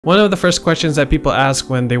One of the first questions that people ask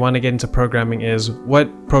when they want to get into programming is, what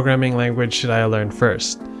programming language should I learn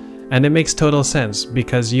first? And it makes total sense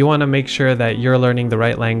because you want to make sure that you're learning the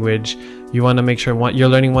right language. You want to make sure you're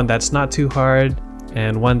learning one that's not too hard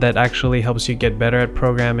and one that actually helps you get better at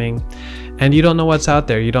programming. And you don't know what's out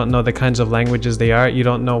there. You don't know the kinds of languages they are. You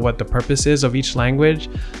don't know what the purpose is of each language.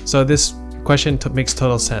 So this question makes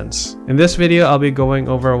total sense. In this video, I'll be going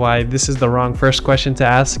over why this is the wrong first question to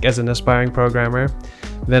ask as an aspiring programmer.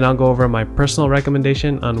 Then I'll go over my personal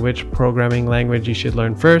recommendation on which programming language you should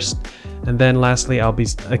learn first. And then lastly, I'll be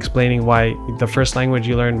explaining why the first language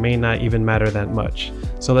you learn may not even matter that much.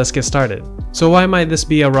 So let's get started. So why might this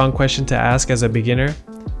be a wrong question to ask as a beginner?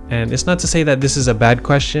 And it's not to say that this is a bad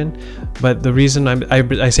question, but the reason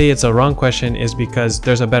I say it's a wrong question is because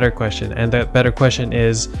there's a better question. And that better question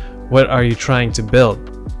is, what are you trying to build?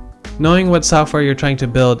 Knowing what software you're trying to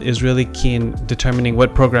build is really key in determining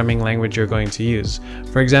what programming language you're going to use.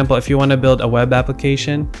 For example, if you want to build a web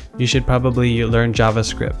application, you should probably learn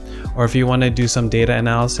JavaScript. Or if you want to do some data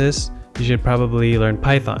analysis, you should probably learn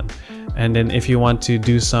Python. And then if you want to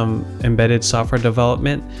do some embedded software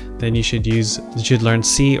development, then you should learn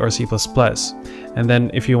C or C++. And then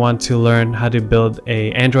if you want to learn how to build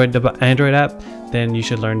an Android app, then you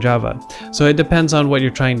should learn Java. So it depends on what you're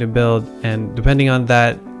trying to build, and depending on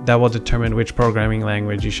that will determine which programming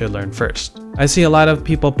language you should learn first. I see a lot of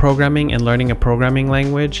people programming and learning a programming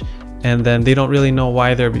language, and then they don't really know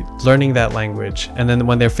why they're learning that language. And then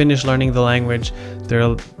when they're finished learning the language,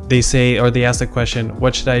 they say, or they ask the question,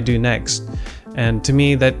 what should I do next? And to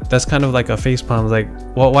me, that's kind of like a facepalm. Like,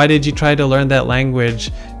 well, why did you try to learn that language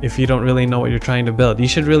if you don't really know what you're trying to build? You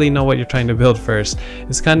should really know what you're trying to build first.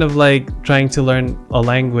 It's kind of like trying to learn a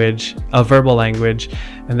language, a verbal language,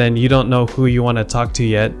 and then you don't know who you want to talk to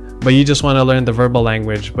yet, but you just want to learn the verbal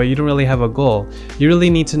language, but you don't really have a goal. You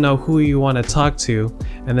really need to know who you want to talk to,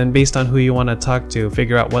 and then based on who you want to talk to,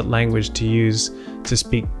 figure out what language to use to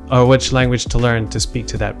speak, or which language to learn to speak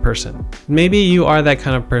to that person. Maybe you are that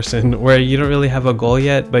kind of person where you don't really have a goal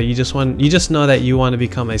yet, but you just know that you want to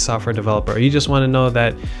become a software developer, or you just want to know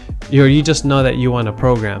that you just know that you want to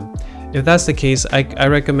program. If that's the case, I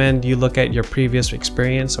recommend you look at your previous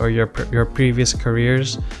experience or your previous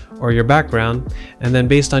careers or your background, and then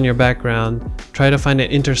based on your background, try to find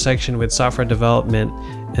an intersection with software development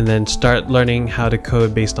and then start learning how to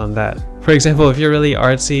code based on that. For example, if you're really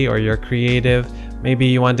artsy or you're creative, maybe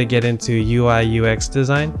you want to get into UI UX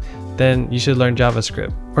design, then you should learn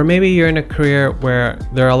JavaScript. Or maybe you're in a career where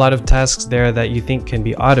there are a lot of tasks there that you think can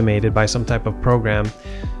be automated by some type of program.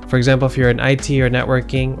 For example, if you're in IT or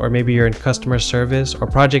networking, or maybe you're in customer service or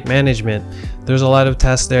project management, there's a lot of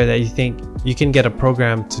tasks there that you think you can get a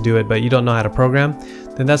program to do it, but you don't know how to program,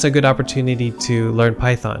 then that's a good opportunity to learn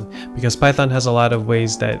Python, because Python has a lot of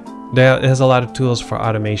ways it has a lot of tools for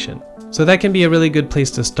automation. So that can be a really good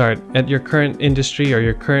place to start. At your current industry or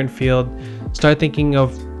your current field, start thinking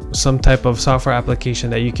of some type of software application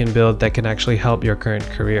that you can build that can actually help your current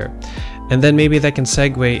career. And then maybe that can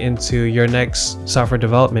segue into your next software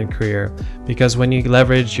development career, because when you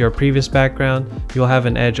leverage your previous background, you'll have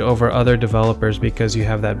an edge over other developers because you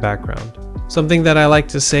have that background. Something that I like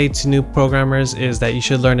to say to new programmers is that you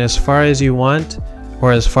should learn as far as you want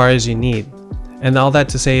or as far as you need. And all that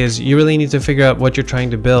to say is you really need to figure out what you're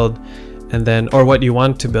trying to build, and then, or what you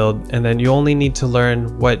want to build, and then you only need to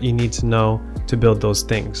learn what you need to know to build those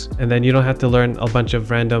things. And then you don't have to learn a bunch of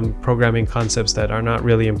random programming concepts that are not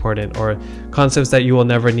really important, or concepts that you will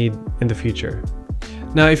never need in the future.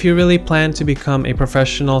 Now, if you really plan to become a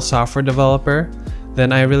professional software developer,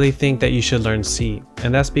 then I really think that you should learn C.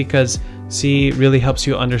 And that's because C really helps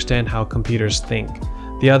you understand how computers think.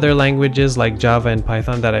 The other languages like Java and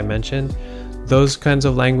Python that I mentioned, those kinds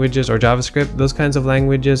of languages, or JavaScript, those kinds of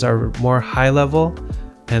languages are more high level,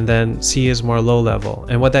 and then C is more low level.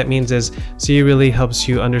 And what that means is C really helps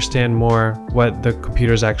you understand more what the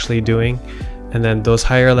computer is actually doing, and then those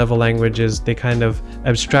higher level languages, they kind of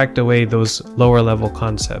abstract away those lower level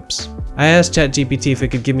concepts. I asked ChatGPT if it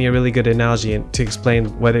could give me a really good analogy to explain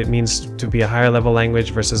what it means to be a higher level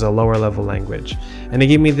language versus a lower level language. And it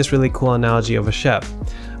gave me this really cool analogy of a chef.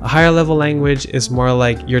 A higher level language is more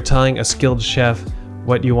like you're telling a skilled chef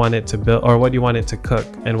what you want it to build, or what you want it to cook,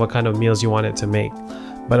 and what kind of meals you want it to make.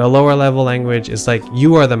 But a lower level language is like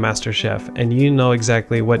you are the master chef and you know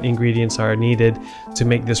exactly what ingredients are needed to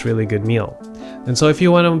make this really good meal. And so if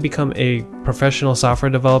you want to become a professional software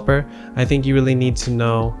developer, I think you really need to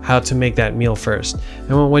know how to make that meal first.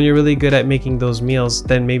 And when you're really good at making those meals,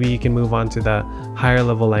 then maybe you can move on to the higher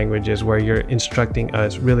level languages where you're instructing a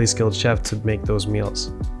really skilled chef to make those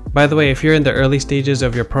meals. By the way, if you're in the early stages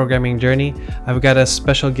of your programming journey, I've got a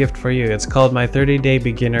special gift for you. It's called my 30-day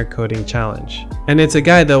beginner coding challenge. And it's a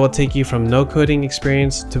guide that will take you from no coding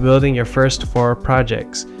experience to building your first 4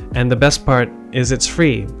 projects. And the best part is it's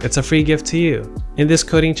free. It's a free gift to you. In this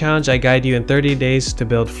coding challenge, I guide you in 30 days to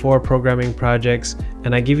build 4 programming projects,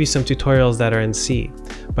 and I give you some tutorials that are in C.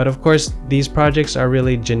 But of course, these projects are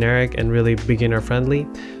really generic and really beginner friendly,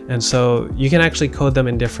 and so you can actually code them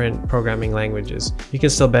in different programming languages. You can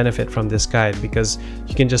still benefit from this guide because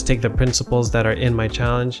you can just take the principles that are in my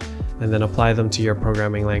challenge and then apply them to your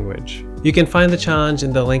programming language. You can find the challenge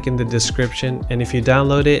in the link in the description, and if you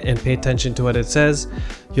download it and pay attention to what it says,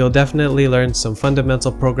 you'll definitely learn some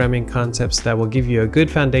fundamental programming concepts that will give you a good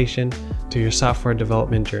foundation to your software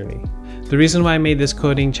development journey. The reason why I made this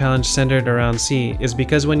coding challenge centered around C is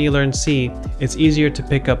because when you learn C, it's easier to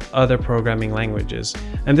pick up other programming languages.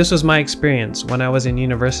 And this was my experience. When I was in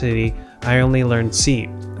university, I only learned C.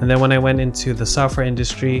 And then when I went into the software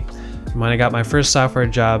industry, when I got my first software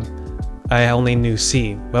job, I only knew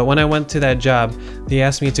C. But when I went to that job, they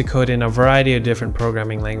asked me to code in a variety of different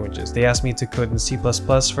programming languages. They asked me to code in C++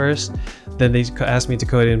 first, then they asked me to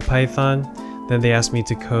code in Python, then they asked me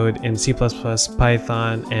to code in C++,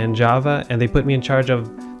 Python, and Java, and they put me in charge of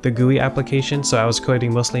the GUI application, so I was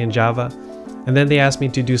coding mostly in Java. And then they asked me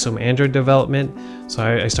to do some Android development, so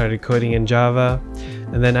I started coding in Java.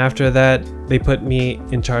 And then after that, they put me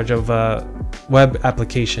in charge of web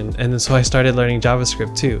application, and then so I started learning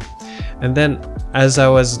JavaScript too. And then as I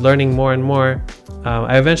was learning more and more,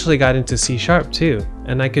 I eventually got into C# too,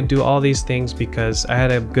 and I could do all these things because I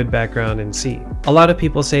had a good background in C. A lot of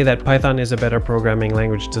people say that Python is a better programming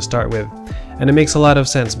language to start with, and it makes a lot of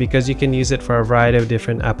sense because you can use it for a variety of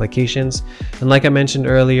different applications. And like I mentioned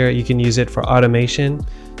earlier, you can use it for automation.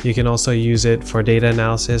 You can also use it for data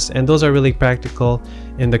analysis, and those are really practical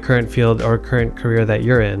in the current field or current career that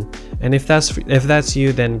you're in. And if that's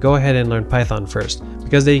you, then go ahead and learn Python first,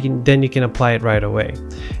 because then you can apply it right away.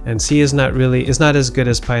 And C is not as good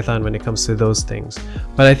as Python when it comes to those things.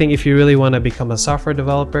 But I think if you really want to become a software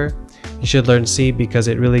developer, you should learn C because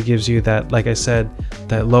it really gives you that, like I said,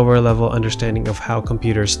 that lower level understanding of how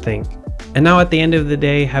computers think. And now at the end of the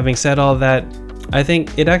day, having said all that, I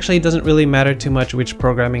think it actually doesn't really matter too much which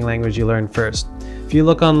programming language you learn first. If you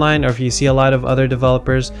look online or if you see a lot of other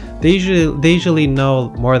developers, they usually know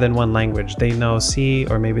more than one language. They know C,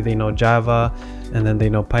 or maybe they know Java, and then they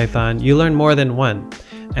know Python. You learn more than one.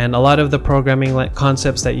 And a lot of the programming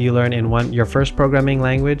concepts that you learn in your first programming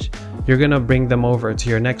language, you're going to bring them over to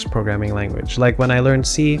your next programming language. Like when I learned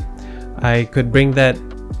C, I could bring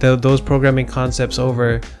those programming concepts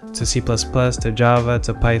over to C++, to Java,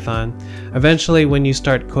 to Python. Eventually, when you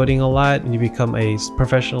start coding a lot and you become a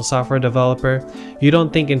professional software developer, you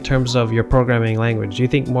don't think in terms of your programming language. You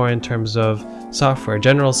think more in terms of software,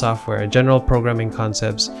 general programming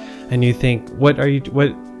concepts, and you think, what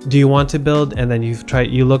do you want to build? And then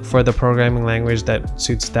you look for the programming language that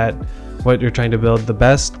suits what you're trying to build the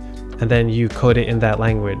best, and then you code it in that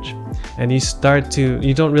language. And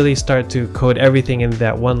you don't really start to code everything in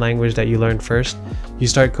that one language that you learned first. You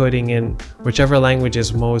start coding in whichever language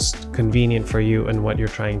is most convenient for you and what you're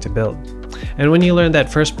trying to build. And when you learn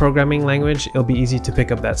that first programming language, it'll be easy to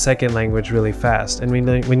pick up that second language really fast. And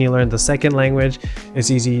when you learn the second language, it's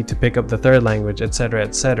easy to pick up the third language, etc.,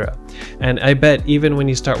 etc. And I bet even when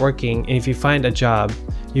you start working, if you find a job,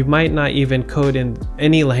 you might not even code in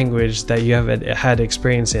any language that you haven't had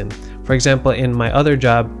experience in. For example, in my other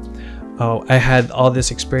job, I had all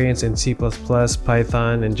this experience in C++,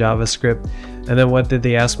 Python, and JavaScript, and then what did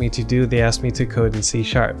they ask me to do? They asked me to code in C#,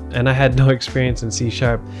 and I had no experience in C#,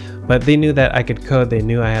 but they knew that I could code. They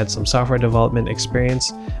knew I had some software development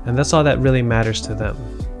experience, and that's all that really matters to them.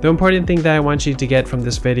 The important thing that I want you to get from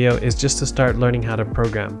this video is just to start learning how to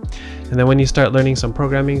program. And then when you start learning some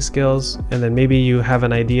programming skills, and then maybe you have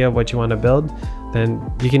an idea of what you want to build, then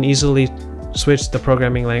you can easily switch the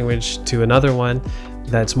programming language to another one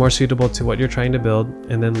that's more suitable to what you're trying to build,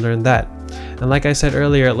 and then learn that. And like I said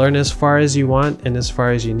earlier, learn as far as you want and as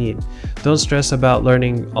far as you need. Don't stress about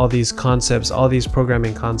learning all these concepts, all these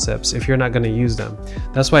programming concepts, if you're not going to use them.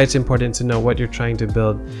 That's why it's important to know what you're trying to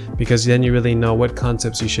build, because then you really know what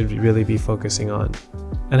concepts you should really be focusing on.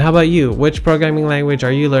 And how about you? Which programming language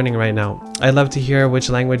are you learning right now? I'd love to hear which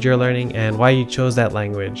language you're learning and why you chose that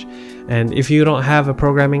language. And if you don't have a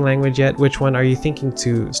programming language yet, which one are you thinking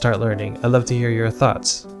to start learning? I'd love to hear your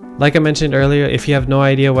thoughts. Like I mentioned earlier, if you have no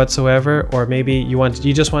idea whatsoever, or maybe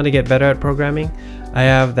you just want to get better at programming, I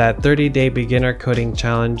have that 30-day beginner coding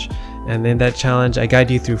challenge. And in that challenge, I guide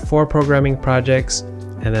you through 4 programming projects.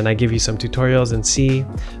 and then I give you some tutorials in C,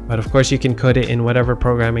 but of course you can code it in whatever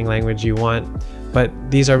programming language you want. But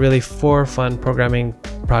these are really 4 fun programming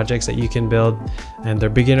projects that you can build, and they're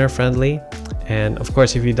beginner friendly. And of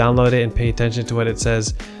course, if you download it and pay attention to what it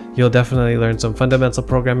says, you'll definitely learn some fundamental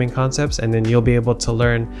programming concepts, and then you'll be able to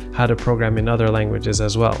learn how to program in other languages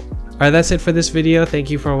as well. Alright, that's it for this video. Thank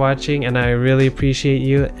you for watching, and I really appreciate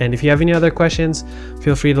you. And if you have any other questions,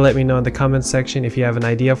 feel free to let me know in the comments section. If you have an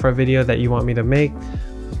idea for a video that you want me to make,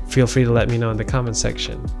 feel free to let me know in the comments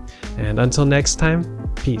section. And until next time,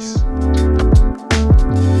 peace.